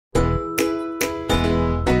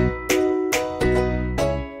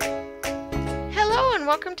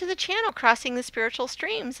welcome to the channel Crossing the Spiritual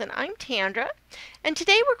Streams, and I'm Tandra, and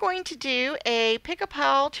today we're going to do a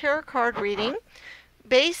pick-a-pile tarot card reading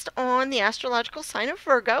based on the astrological sign of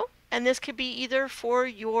Virgo, and this could be either for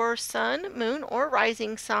your sun, moon, or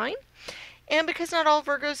rising sign. And because not all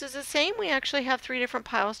Virgos is the same, we actually have 3 different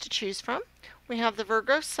piles to choose from. We have the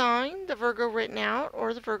Virgo sign, the Virgo written out,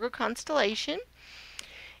 or the Virgo constellation.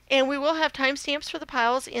 And we will have timestamps for the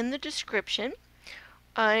piles in the description.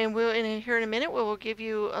 And here in a minute, we will give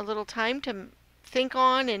you a little time to think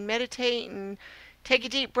on and meditate and take a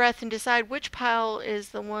deep breath and decide which pile is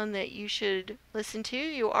the one that you should listen to.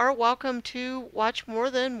 You are welcome to watch more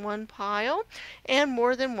than one pile and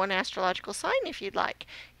more than one astrological sign if you'd like.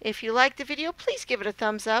 If you like the video, please give it a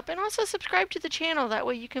thumbs up and also subscribe to the channel. That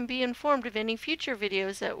way you can be informed of any future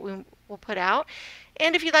videos that we will put out.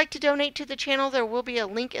 And if you'd like to donate to the channel, there will be a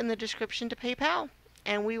link in the description to PayPal.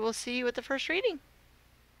 And we will see you at the first reading.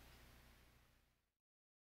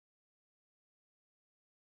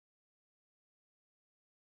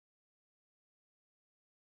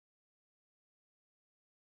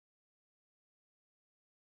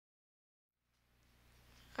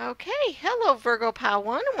 Okay, hello Virgo Pile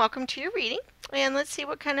 1, and welcome to your reading. And let's see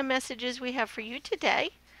what kind of messages we have for you today.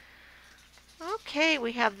 Okay,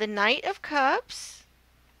 we have the Knight of Cups,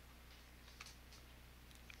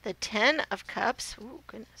 the 10 of Cups, ooh,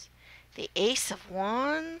 goodness, the Ace of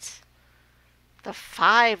Wands, the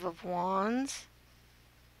 5 of Wands,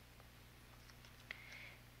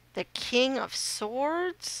 the King of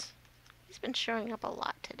Swords, he's been showing up a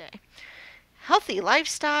lot today, healthy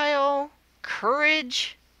lifestyle,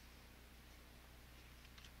 courage,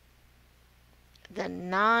 the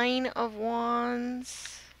 9 of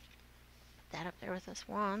Wands, put that up there with us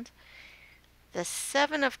wands, the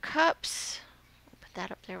 7 of Cups, we'll put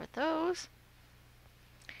that up there with those,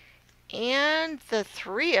 and the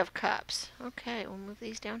 3 of Cups. Okay, we'll move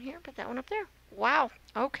these down here, put that one up there. Wow,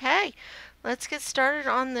 okay, let's get started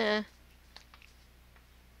on the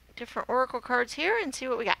different oracle cards here and see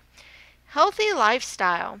what we got. Healthy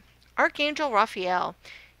lifestyle, Archangel Raphael,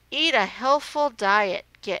 eat a healthful diet.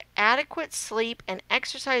 Get adequate sleep and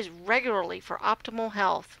exercise regularly for optimal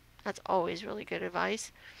health. That's always really good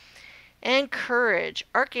advice. And courage,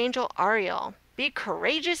 Archangel Ariel. Be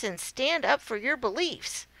courageous and stand up for your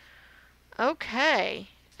beliefs. Okay,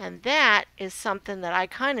 and that is something that I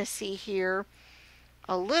kind of see here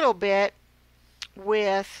a little bit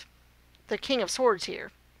with the King of Swords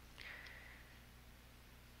here.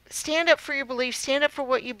 Stand up for your beliefs, stand up for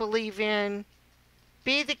what you believe in.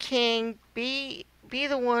 Be the king, be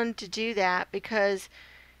the one to do that, because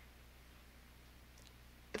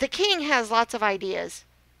the king has lots of ideas,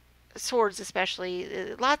 swords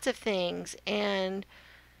especially, lots of things, and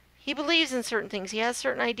he believes in certain things. He has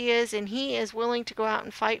certain ideas, and he is willing to go out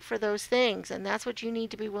and fight for those things, and that's what you need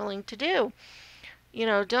to be willing to do. You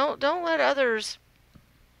know, don't let others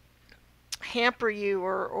hamper you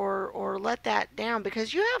or let that down,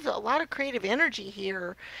 because you have a lot of creative energy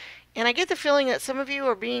here. And I get the feeling that some of you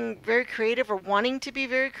are being very creative or wanting to be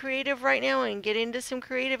very creative right now and get into some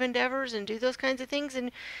creative endeavors and do those kinds of things.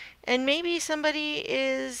 And maybe somebody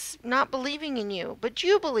is not believing in you, but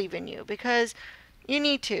you believe in you because you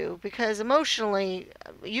need to, because emotionally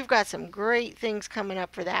you've got some great things coming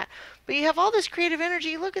up for that. But you have all this creative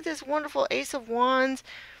energy. Look at this wonderful Ace of Wands.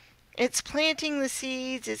 It's planting the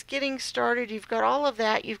seeds. It's getting started. You've got all of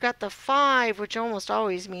that. You've got the 5, which almost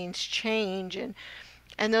always means change and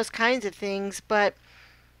those kinds of things, but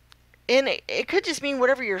it could just mean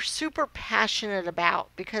whatever you're super passionate about,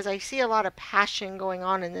 because I see a lot of passion going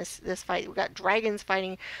on in this fight. We've got dragons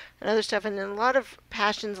fighting and other stuff, and then a lot of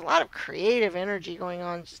passions, a lot of creative energy going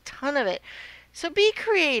on, just a ton of it. So be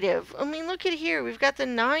creative. I mean, look at here. We've got the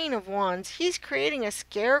 9 of Wands. He's creating a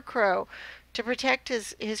scarecrow to protect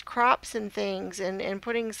his crops and things, and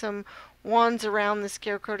putting some wands around the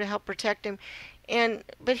scarecrow to help protect him.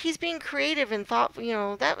 But he's being creative and thoughtful. You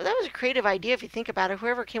know, that was a creative idea if you think about it.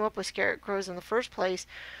 Whoever came up with scarecrows in the first place,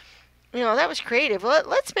 you know, that was creative.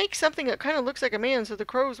 Let's make something that kind of looks like a man so the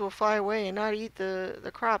crows will fly away and not eat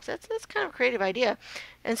the crops. That's kind of a creative idea.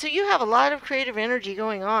 And so you have a lot of creative energy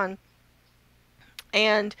going on.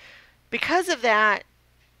 And because of that,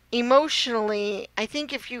 emotionally, I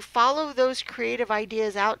think if you follow those creative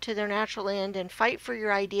ideas out to their natural end and fight for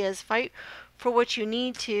your ideas, fight for what you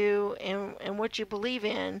need to and what you believe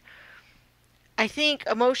in, I think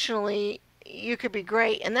emotionally you could be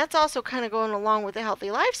great. And that's also kind of going along with a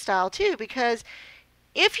healthy lifestyle too, because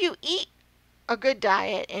if you eat a good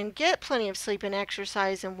diet and get plenty of sleep and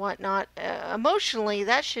exercise and whatnot, emotionally,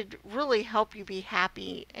 that should really help you be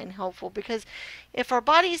happy and helpful. Because if our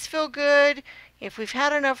bodies feel good, if we've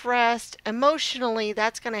had enough rest, emotionally,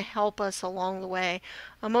 that's going to help us along the way.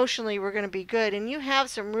 Emotionally, we're going to be good. And you have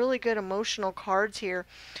some really good emotional cards here.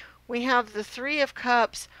 We have the Three of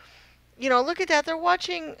Cups. Look at that. They're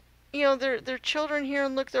watching, their children here,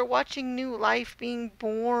 and look, they're watching new life being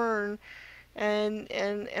born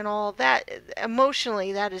and all that.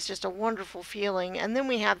 Emotionally, that is just a wonderful feeling. And then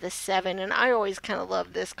we have the Seven, and I always kind of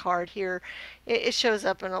love this card here. It shows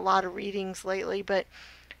up in a lot of readings lately, but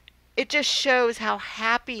it just shows how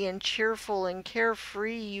happy and cheerful and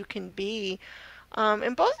carefree you can be.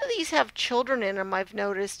 And both of these have children in them, I've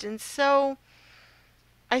noticed. And so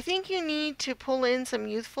I think you need to pull in some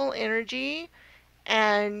youthful energy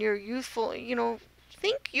and your youthful,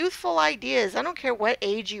 think youthful ideas. I don't care what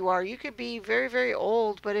age you are. You could be very, very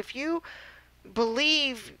old, but if you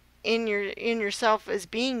believe in yourself as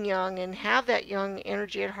being young and have that young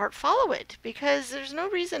energy at heart, follow it, because there's no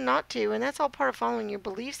reason not to, and that's all part of following your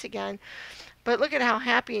beliefs again. But look at how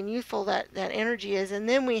happy and youthful that energy is. And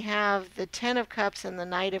then we have the Ten of Cups and the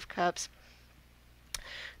Knight of Cups.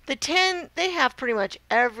 The 10, they have pretty much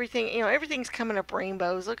everything, everything's coming up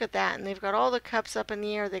rainbows. Look at that. And they've got all the cups up in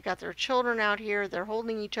the air. They've got their children out here. They're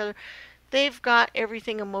holding each other. They've got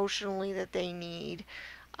everything emotionally that they need.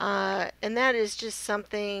 And that is just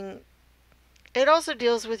something. It also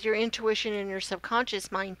deals with your intuition and your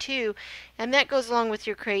subconscious mind too. And that goes along with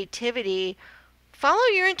your creativity. Follow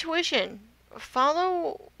your intuition.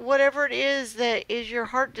 Follow whatever it is that is your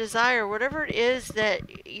heart desire, whatever it is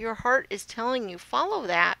that your heart is telling you. Follow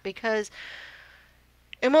that, because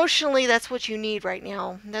emotionally, that's what you need right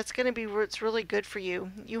now. That's going to be what's really good for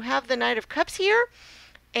you. You have the Knight of Cups here,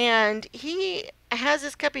 and he has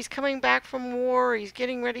his cup. He's coming back from war. He's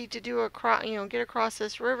getting ready to get across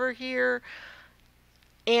this river here,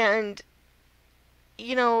 and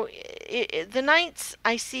the knights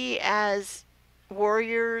I see as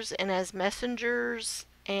warriors and as messengers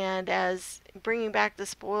and as bringing back the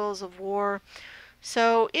spoils of war.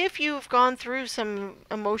 So if you've gone through some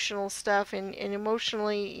emotional stuff and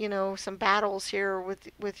emotionally, some battles here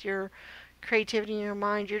with your creativity in your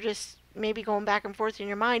mind, you're just maybe going back and forth in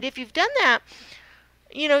your mind. If you've done that,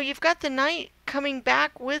 you've got the knight coming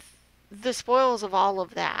back with the spoils of all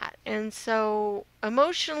of that. And so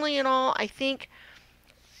emotionally and all, I think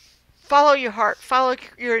follow your heart, follow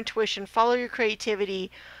your intuition, follow your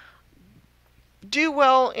creativity. Do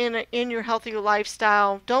well in your healthy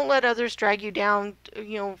lifestyle. Don't let others drag you down.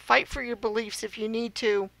 Fight for your beliefs if you need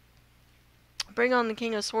to. Bring on the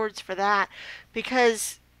King of Swords for that,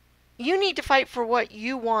 because you need to fight for what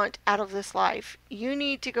you want out of this life. You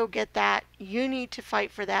need to go get that. You need to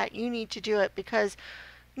fight for that. You need to do it, because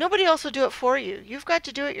nobody else will do it for you. You've got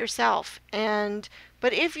to do it yourself.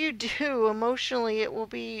 But if you do, emotionally, it will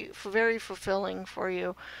be very fulfilling for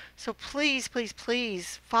you. So please, please,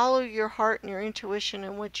 please follow your heart and your intuition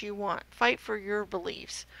and what you want. Fight for your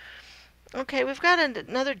beliefs. Okay, we've got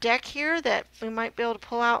another deck here that we might be able to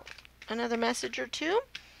pull out another message or two.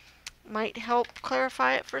 Might help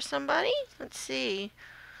clarify it for somebody. Let's see.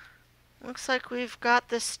 Looks like we've got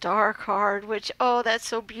the Star card, which, oh, that's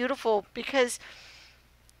so beautiful, because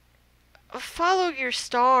follow your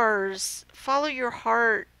stars, follow your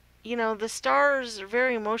heart. The stars are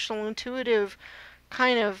very emotional, intuitive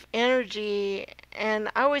kind of energy, and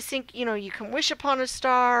I always think, you can wish upon a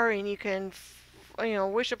star, and you can,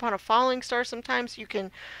 wish upon a falling star. Sometimes you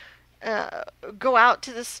can go out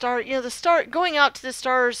to the star. Going out to the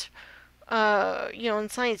stars, in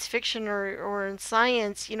science fiction or in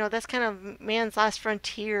science, that's kind of man's last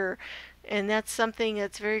frontier. And that's something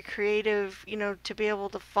that's very creative, to be able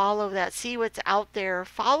to follow that. See what's out there.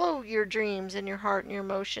 Follow your dreams and your heart and your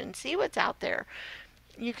emotions. See what's out there.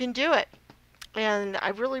 You can do it. And I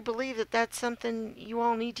really believe that that's something you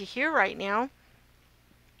all need to hear right now.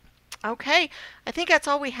 Okay, I think that's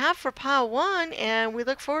all we have for pile one, and we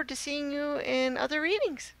look forward to seeing you in other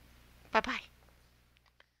readings. Bye-bye.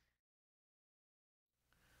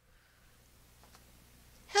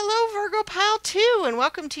 Hello, Virgo Pile 2, and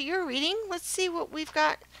welcome to your reading. Let's see what we've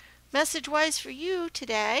got message-wise for you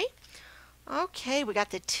today. Okay, we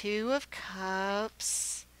got the Two of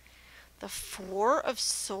Cups, the Four of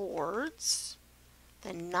Swords,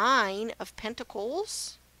 the Nine of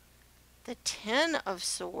Pentacles, the Ten of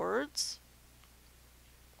Swords,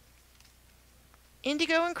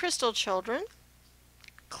 Indigo and Crystal Children,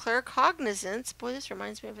 Claircognizance. Boy, this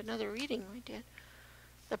reminds me of another reading I did.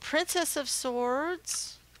 The Princess of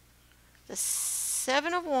Swords, the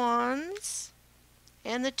Seven of Wands,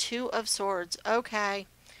 and the Two of Swords. Okay.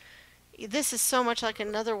 This is so much like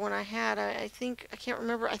another one I had. I think, I can't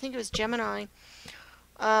remember. I think it was Gemini.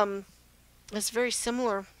 Um, it's very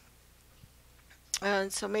similar.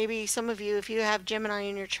 And so maybe some of you, if you have Gemini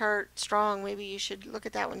in your chart strong, maybe you should look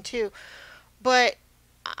at that one too. But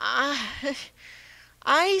I,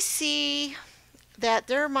 I see that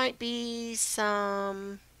there might be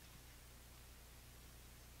some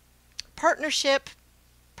partnership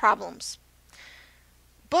problems,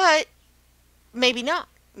 but maybe not.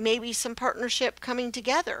 Maybe some partnership coming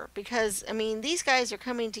together because, I mean, these guys are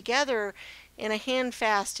coming together in a hand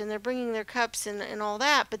fast and they're bringing their cups and all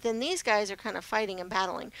that, but then these guys are kind of fighting and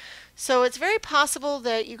battling. So it's very possible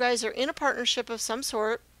that you guys are in a partnership of some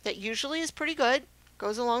sort that usually is pretty good,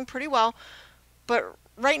 goes along pretty well, but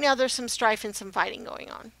right now there's some strife and some fighting going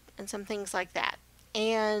on and some things like that.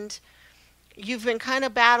 And you've been kind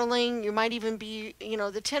of battling. You might even be,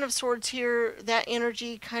 the Ten of Swords here, that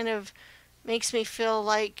energy kind of makes me feel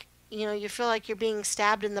like, you feel like you're being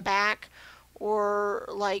stabbed in the back or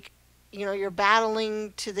like, you're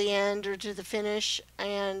battling to the end or to the finish.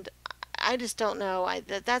 And I just don't know.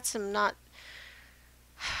 That's some not.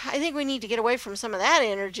 I think we need to get away from some of that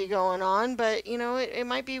energy going on, but it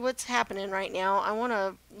might be what's happening right now. I want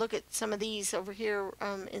to look at some of these over here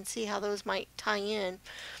and see how those might tie in.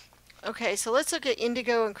 Okay, so let's look at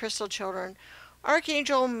indigo and crystal children.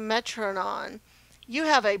 Archangel Metronon. You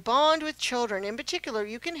have a bond with children. In particular,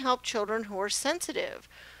 you can help children who are sensitive.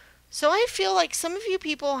 So I feel like some of you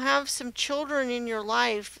people have some children in your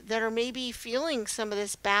life that are maybe feeling some of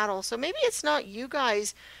this battle. So maybe it's not you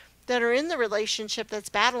guys that are in the relationship that's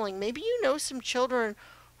battling. Maybe you know some children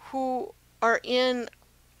who are in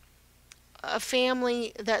a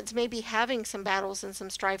family that's maybe having some battles and some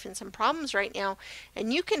strife and some problems right now,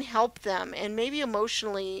 and you can help them. And maybe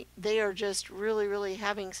emotionally, they are just really, really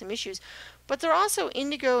having some issues. But they're also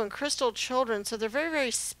indigo and crystal children, so they're very,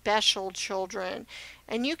 very special children.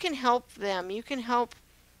 And you can help them. You can help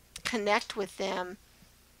connect with them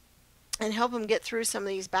and help them get through some of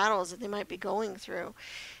these battles that they might be going through.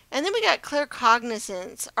 And then we got clear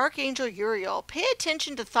cognizance, Archangel Uriel. Pay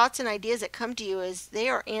attention to thoughts and ideas that come to you as they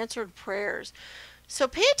are answered prayers. So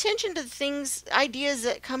pay attention to things, ideas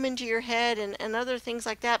that come into your head and other things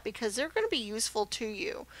like that because they're going to be useful to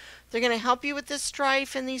you. They're going to help you with this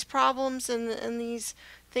strife and these problems and these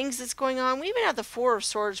things that's going on. We even have the Four of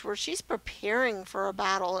Swords where she's preparing for a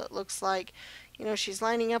battle, it looks like. She's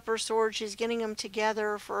lining up her swords, she's getting them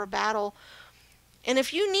together for a battle. And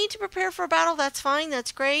if you need to prepare for a battle, that's fine,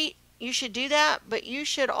 that's great. You should do that, but you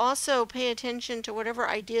should also pay attention to whatever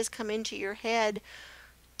ideas come into your head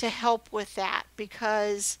to help with that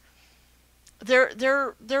because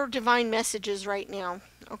they're divine messages right now,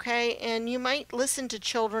 okay? And you might listen to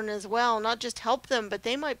children as well, not just help them, but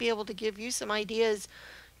they might be able to give you some ideas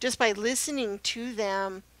just by listening to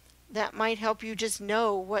them that might help you just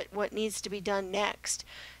know what needs to be done next.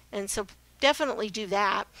 And so definitely do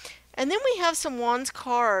that. And then we have some wands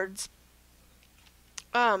cards.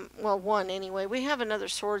 Well, one anyway. We have another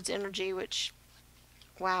swords energy, which,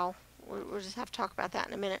 wow, we'll just have to talk about that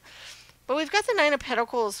in a minute. But we've got the Nine of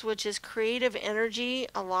Pentacles, which is creative energy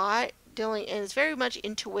a lot, dealing, and it's very much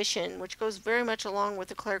intuition, which goes very much along with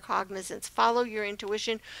the claircognizance. Follow your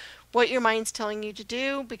intuition, what your mind's telling you to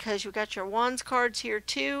do, because you've got your wands cards here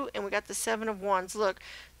too, and we got the Seven of Wands. Look,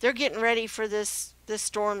 they're getting ready for this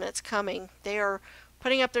storm that's coming. They are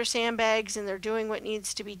putting up their sandbags and they're doing what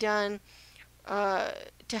needs to be done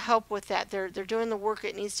to help with that. They're doing the work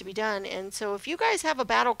that needs to be done. And so if you guys have a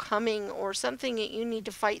battle coming or something that you need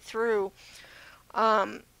to fight through,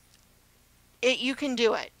 you can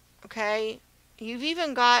do it. Okay? You've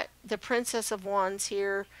even got the Princess of Wands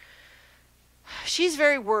here. She's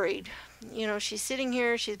very worried. She's sitting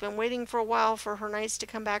here. She's been waiting for a while for her knights to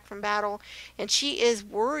come back from battle, and she is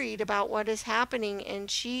worried about what is happening. And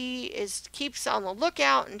she keeps on the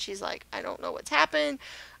lookout. And she's like, I don't know what's happened.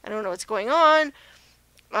 I don't know what's going on.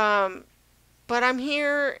 But I'm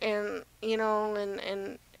here, and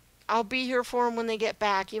and I'll be here for them when they get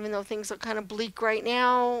back. Even though things look kind of bleak right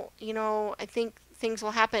now, I think things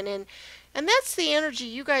will happen. And that's the energy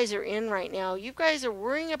you guys are in right now. You guys are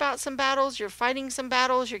worrying about some battles. You're fighting some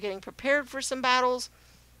battles. You're getting prepared for some battles.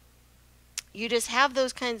 You just have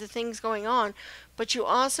those kinds of things going on. But you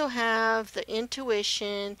also have the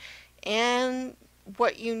intuition and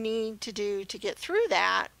what you need to do to get through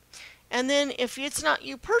that. And then if it's not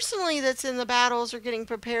you personally that's in the battles or getting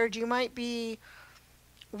prepared, you might be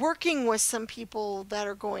working with some people that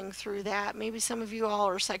are going through that. Maybe some of you all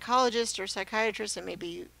are psychologists or psychiatrists, and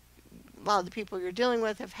maybe a lot of the people you're dealing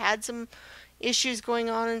with have had some issues going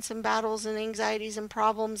on and some battles and anxieties and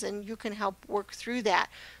problems, and you can help work through that.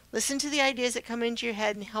 Listen to the ideas that come into your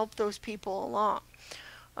head and help those people along.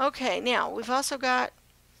 Okay, now we've also got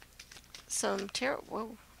some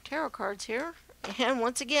tarot cards here. And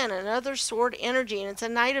once again, another sword energy, and it's a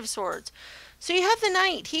Knight of Swords. So you have the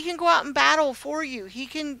Knight. He can go out and battle for you. He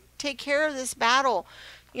can take care of this battle.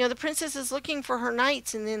 You know, the princess is looking for her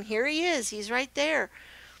knights, and then here he is. He's right there.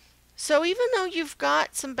 So even though you've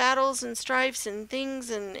got some battles and strifes and things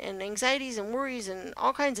and anxieties and worries and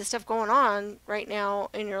all kinds of stuff going on right now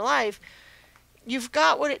in your life, you've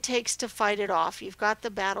got what it takes to fight it off. You've got the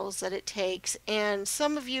battles that it takes, and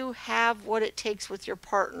some of you have what it takes with your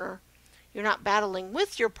partner. You're not battling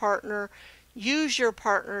with your partner. Use your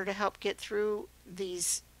partner to help get through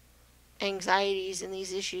these anxieties and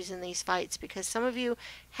these issues and these fights, because some of you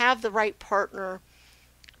have the right partner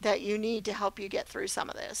that you need to help you get through some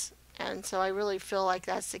of this. And so I really feel like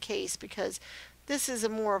that's the case, because this is a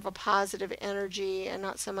more of a positive energy and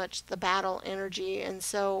not so much the battle energy. And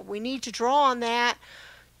so we need to draw on that.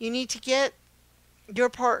 You need to get your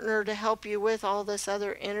partner to help you with all this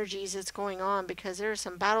other energies that's going on, because there's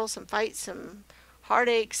some battles, some fights, some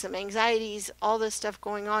heartaches, some anxieties, all this stuff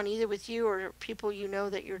going on either with you or people you know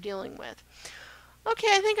that you're dealing with. Okay,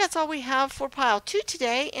 I think that's all we have for pile 2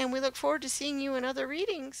 today, and we look forward to seeing you in other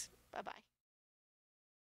readings. Bye-bye.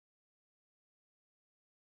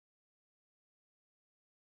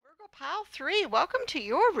 Virgo pile 3, welcome to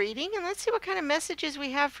your reading, and let's see what kind of messages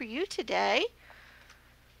we have for you today.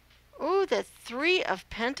 Ooh, the 3 of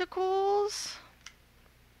Pentacles.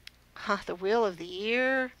 The Wheel of the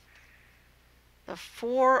Year. The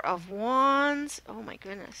 4 of Wands. Oh my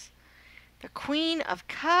goodness. The Queen of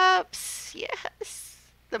Cups. Yes.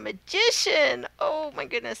 The Magician. Oh my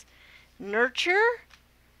goodness. Nurture.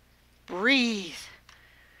 Breathe.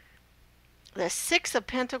 The 6 of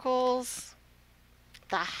Pentacles.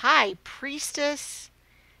 The High Priestess.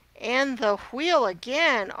 And the Wheel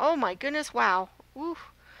again. Oh my goodness. Wow. Ooh.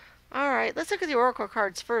 Alright, let's look at the Oracle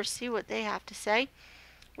cards first, see what they have to say.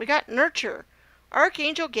 We got Nurture.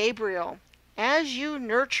 Archangel Gabriel. As you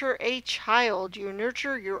nurture a child, you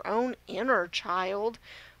nurture your own inner child.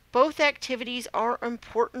 Both activities are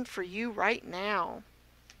important for you right now.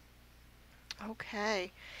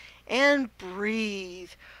 Okay. And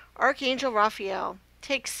breathe. Archangel Raphael.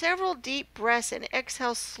 Take several deep breaths and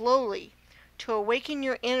exhale slowly to awaken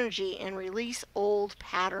your energy and release old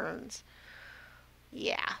patterns.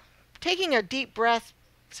 Yeah. Taking a deep breath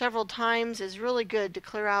several times is really good to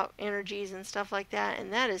clear out energies and stuff like that,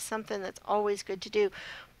 and that is something that's always good to do.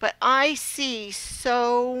 But I see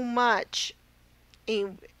so much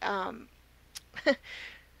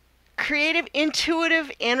creative, intuitive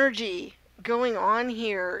energy going on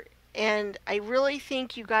here, and I really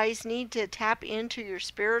think you guys need to tap into your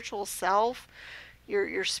spiritual self,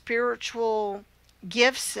 your spiritual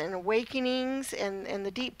gifts and awakenings, and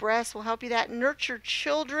the deep breaths will help you. That nurture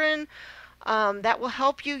children, that will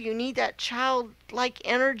help you. You need that childlike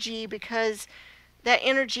energy, because that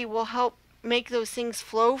energy will help make those things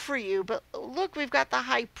flow for you. But look, we've got the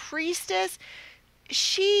High Priestess.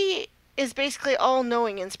 She is basically all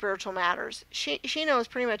knowing in spiritual matters. She knows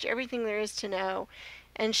pretty much everything there is to know,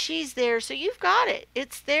 and she's there. So you've got it.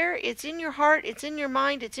 It's there. It's in your heart. It's in your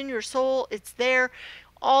mind. It's in your soul. It's there.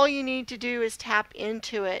 All you need to do is tap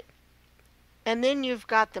into it. And then you've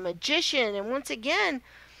got the Magician, and once again,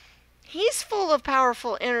 he's full of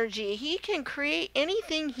powerful energy. He can create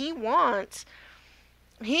anything he wants.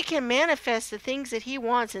 He can manifest the things that he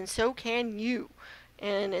wants, and so can you.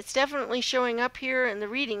 And it's definitely showing up here in the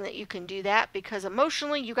reading that you can do that, because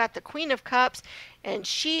emotionally you got the Queen of Cups, and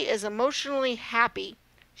she is emotionally happy.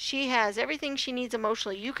 She has everything she needs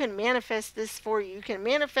emotionally. You can manifest this for you. You can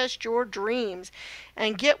manifest your dreams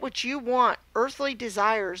and get what you want. Earthly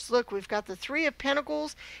desires. Look, we've got the 3 of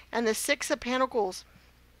Pentacles and the 6 of Pentacles.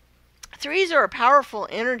 Threes are a powerful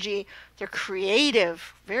energy. They're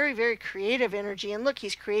creative. Very, very creative energy. And look,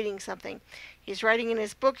 he's creating something. He's writing in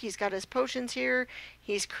his book. He's got his potions here.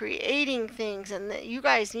 He's creating things. And you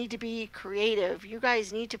guys need to be creative. You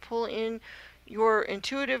guys need to pull in your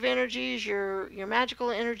intuitive energies, your magical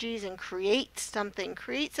energies, and create something.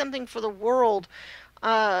 Create something for the world.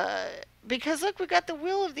 Because look, we've got the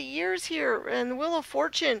Wheel of the Years here and the Wheel of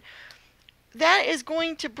Fortune. That is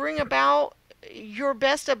going to bring about your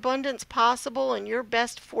best abundance possible and your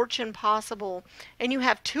best fortune possible. And you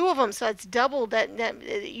have 2 of them, so it's double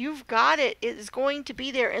that you've got it. It is going to be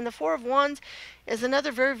there. And the 4 of Wands is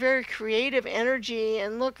another very, very creative energy.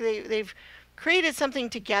 And look, they've created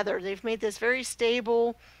something together. They've made this very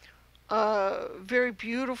stable, very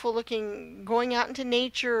beautiful looking, going out into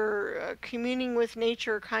nature, communing with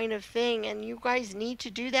nature kind of thing. And you guys need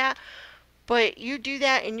to do that. But you do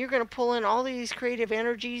that and you're going to pull in all these creative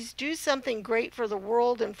energies. Do something great for the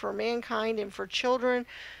world and for mankind and for children.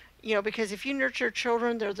 Because if you nurture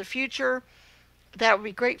children, they're the future. That would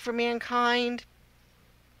be great for mankind.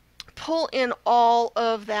 Pull in all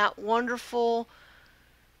of that wonderful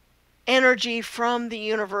energy from the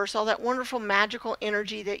universe, all that wonderful magical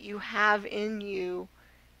energy that you have in you,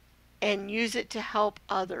 and use it to help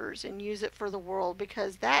others and use it for the world,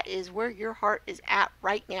 because that is where your heart is at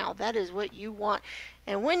right now. That is what you want.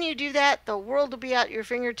 And when you do that, the world will be at your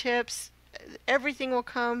fingertips. Everything will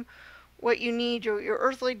come what you need, your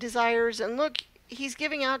earthly desires. And look, he's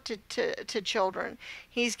giving out to children.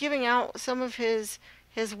 He's giving out some of his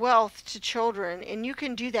wealth to children, and you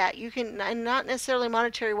can do that. You can, and not necessarily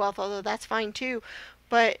monetary wealth, although that's fine too,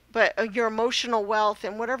 but your emotional wealth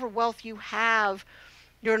and whatever wealth you have,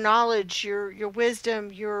 your knowledge, your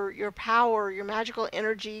wisdom, your power, your magical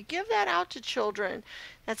energy, give that out to children.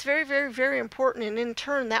 That's very, very, very important, and in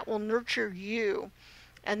turn that will nurture you,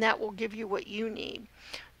 and that will give you what you need.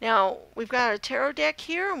 Now, we've got a tarot deck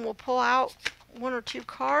here, and we'll pull out one or two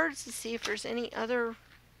cards to see if there's any other,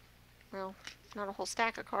 well, not a whole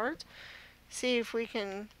stack of cards. See if we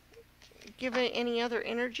can give it any other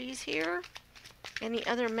energies here, any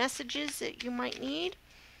other messages that you might need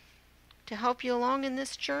to help you along in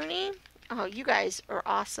this journey. Oh, you guys are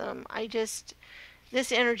awesome.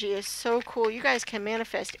 This energy is so cool. You guys can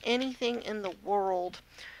manifest anything in the world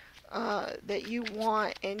that you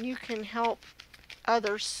want, and you can help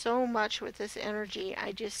others so much with this energy.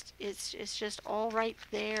 It's just all right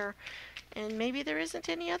there. And maybe there isn't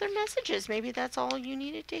any other messages. Maybe that's all you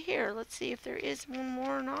needed to hear. Let's see if there is one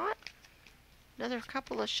more or not. Another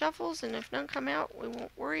couple of shuffles, and if none come out, we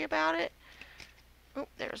won't worry about it. Oh,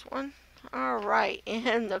 there's one. All right,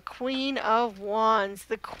 and the Queen of Wands.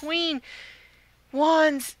 The Queen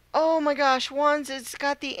Wands. Oh my gosh, Wands, it's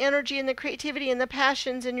got the energy and the creativity and the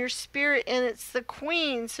passions and your spirit, and it's the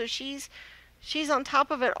Queen, so she's on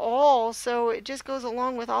top of it all. So it just goes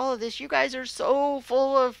along with all of this. You guys are so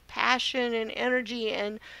full of passion and energy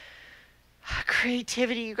and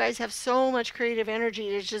creativity. You guys have so much creative energy.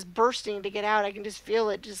 It's just bursting to get out. I can just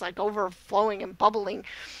feel it just like overflowing and bubbling.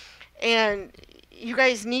 And you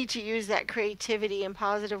guys need to use that creativity in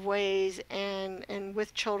positive ways, and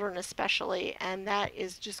with children especially. And that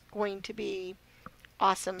is just going to be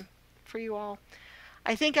awesome for you all.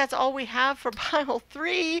 I think that's all we have for pile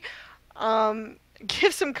 3.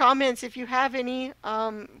 Give some comments if you have any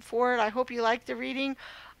for it. I hope you liked the reading,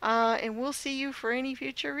 and we'll see you for any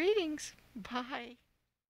future readings. Bye.